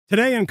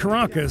Today in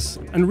Caracas,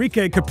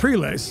 Henrique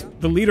Capriles,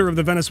 the leader of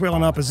the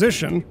Venezuelan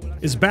opposition,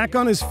 is back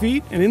on his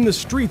feet and in the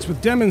streets with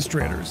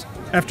demonstrators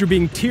after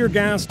being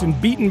tear-gassed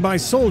and beaten by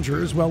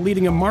soldiers while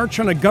leading a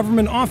march on a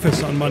government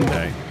office on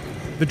Monday.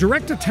 The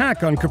direct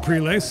attack on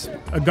Capriles,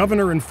 a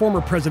governor and former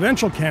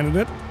presidential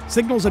candidate,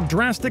 signals a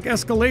drastic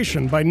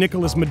escalation by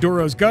Nicolas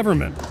Maduro's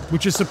government,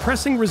 which is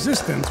suppressing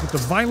resistance with the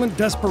violent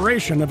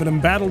desperation of an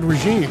embattled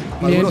regime.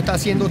 Maduro está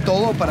haciendo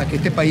todo para que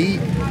este país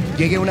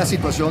llegue a una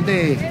situación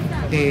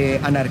de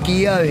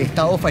anarquía, de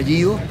estado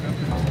fallido,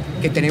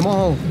 que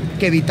tenemos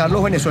que evitar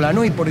los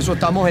venezolanos y por eso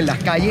estamos en las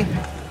calles.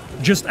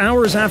 Just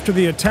hours after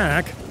the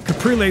attack,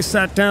 Capriles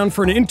sat down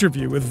for an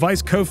interview with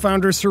Vice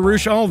co-founder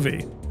Soroush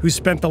Alvi, who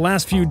spent the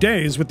last few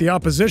days with the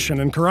opposition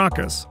in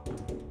Caracas.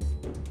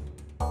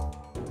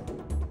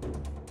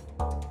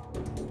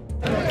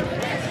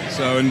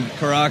 So in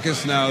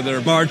Caracas now,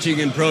 they're marching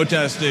and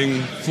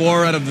protesting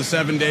 4 out of the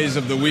 7 days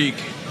of the week.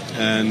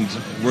 And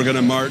we're going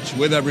to march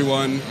with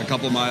everyone a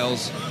couple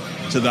miles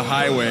to the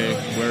highway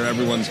where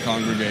everyone's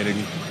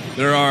congregating.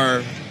 There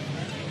are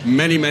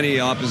many, many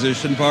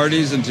opposition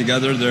parties, and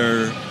together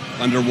they're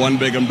under one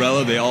big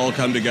umbrella. They all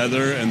come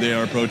together and they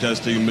are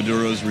protesting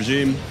Maduro's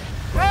regime.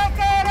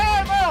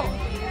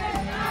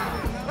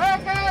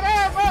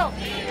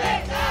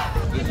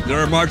 There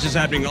are marches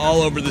happening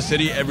all over the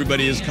city.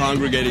 Everybody is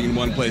congregating in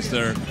one place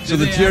there. So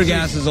the tear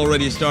gas has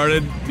already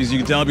started, as you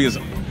can tell, because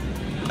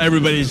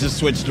everybody's just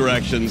switched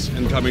directions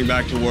and coming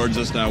back towards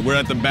us now. We're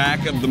at the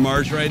back of the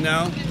march right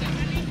now,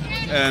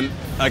 and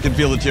I can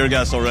feel the tear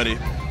gas already.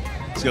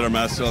 Let's get our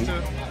masks on.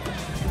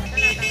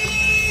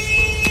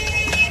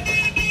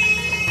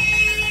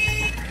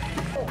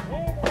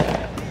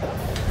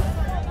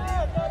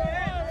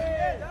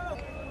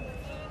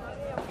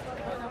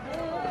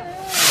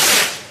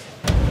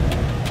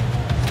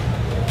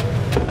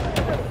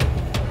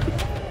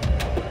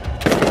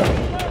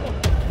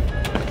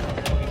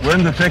 We're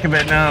in the thick of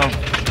it now.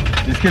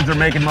 These kids are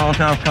making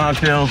Molotov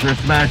cocktails, they're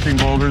smashing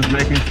boulders,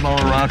 making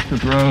smaller rocks to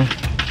throw.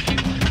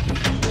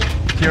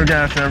 Tear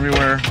gas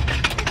everywhere.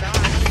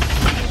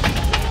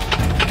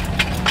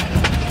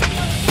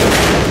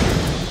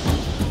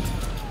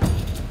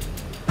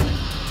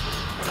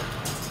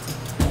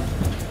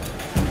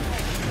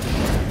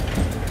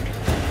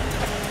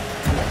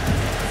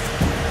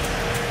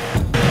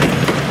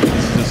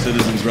 This is a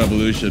citizens'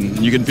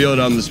 revolution. You can feel it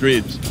on the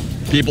streets.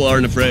 People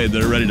aren't afraid,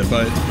 they're ready to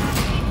fight.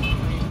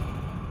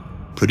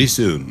 Pretty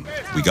soon,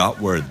 we got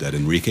word that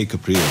Henrique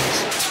Capriles,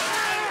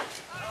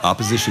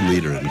 opposition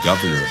leader and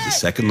governor of the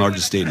second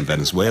largest state in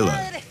Venezuela,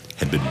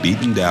 had been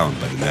beaten down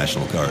by the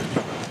National Guard.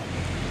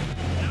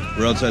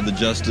 We're outside the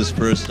Justice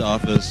First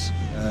office.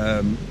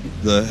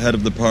 The head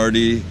of the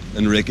party,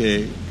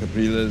 Henrique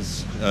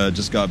Capriles,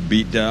 just got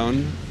beat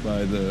down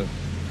by the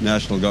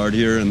National Guard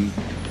here, and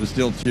there's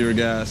still tear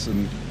gas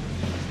and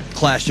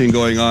clashing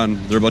going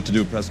on. They're about to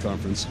do a press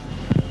conference.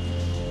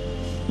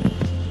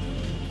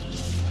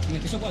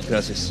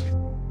 Gracias.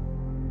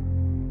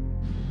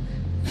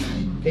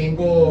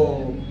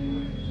 Tengo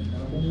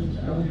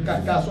un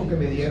cascazo que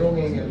me dieron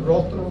en el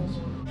rostro.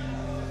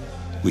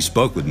 We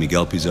spoke with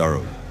Miguel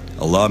Pizarro,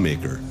 a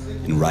lawmaker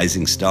and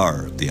rising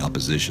star of the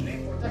opposition.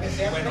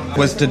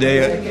 Was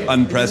today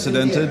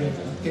unprecedented?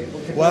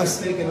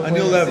 Was a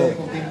new level.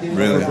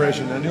 Really?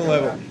 Preparation, a new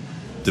level.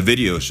 The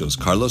video shows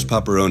Carlos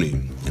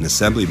Paparoni, an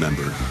assembly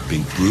member,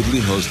 being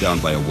brutally hosed down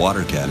by a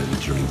water cannon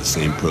during the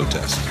same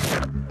protest.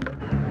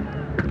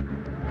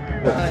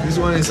 This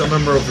one is a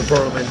member of the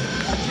parliament.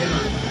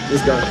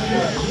 This guy.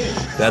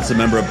 That's a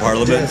member of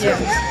parliament?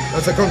 Yes.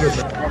 That's a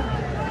congressman.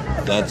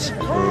 That's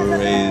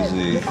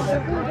crazy.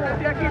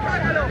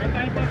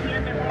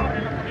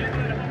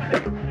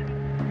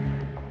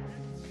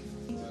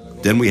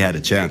 Then we had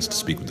a chance to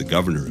speak with the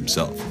governor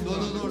himself.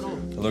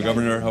 Hello,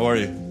 Governor. How are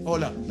you?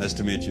 Hola. Nice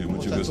to meet you.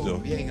 Mucho gusto.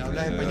 Bien,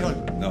 ¿hablas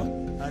español?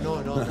 No. Ah,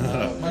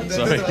 no.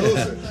 Sorry.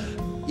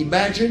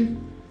 Imagine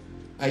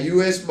a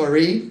U.S.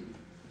 Marine,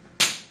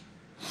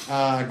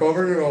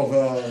 governor of,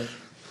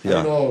 I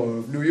don't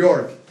know, New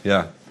York.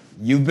 Yeah.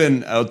 You've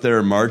been out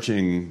there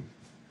marching,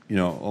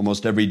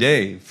 almost every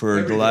day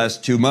for the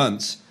last 2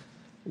 months.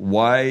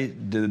 Why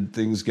did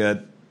things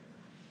get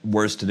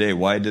worse today?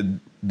 Why did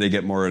they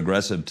get more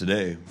aggressive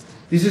today?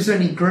 This is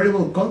an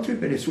incredible country,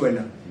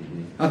 Venezuela.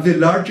 Have the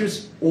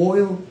largest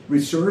oil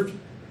reserve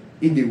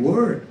in the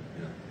world.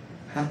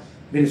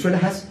 Venezuela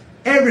has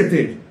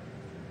everything.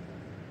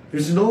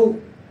 There's no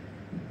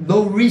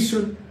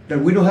reason that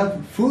we don't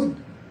have food.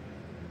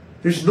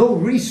 There's no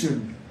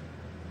reason.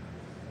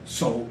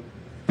 So,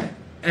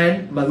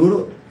 and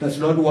Maduro does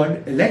not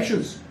want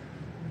elections.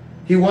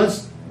 He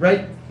wants,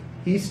 right?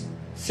 He's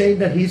saying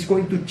that he's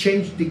going to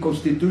change the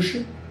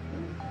constitution,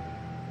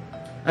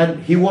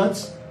 and he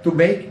wants to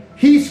make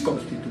his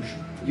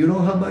constitution. You know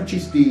how much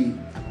is the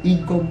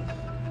income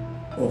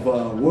of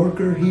a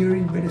worker here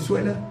in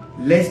Venezuela?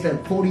 Less than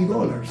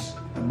 $40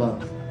 a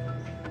month.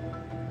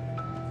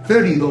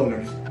 $30.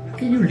 How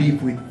can you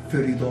live with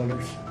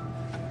 $30?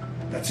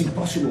 That's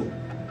impossible.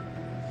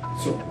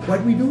 So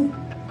what we do?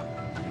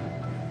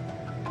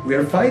 We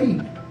are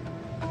fighting.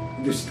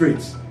 in the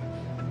streets,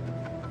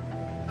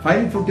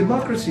 fighting for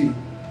democracy,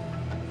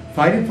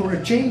 fighting for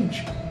a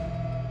change.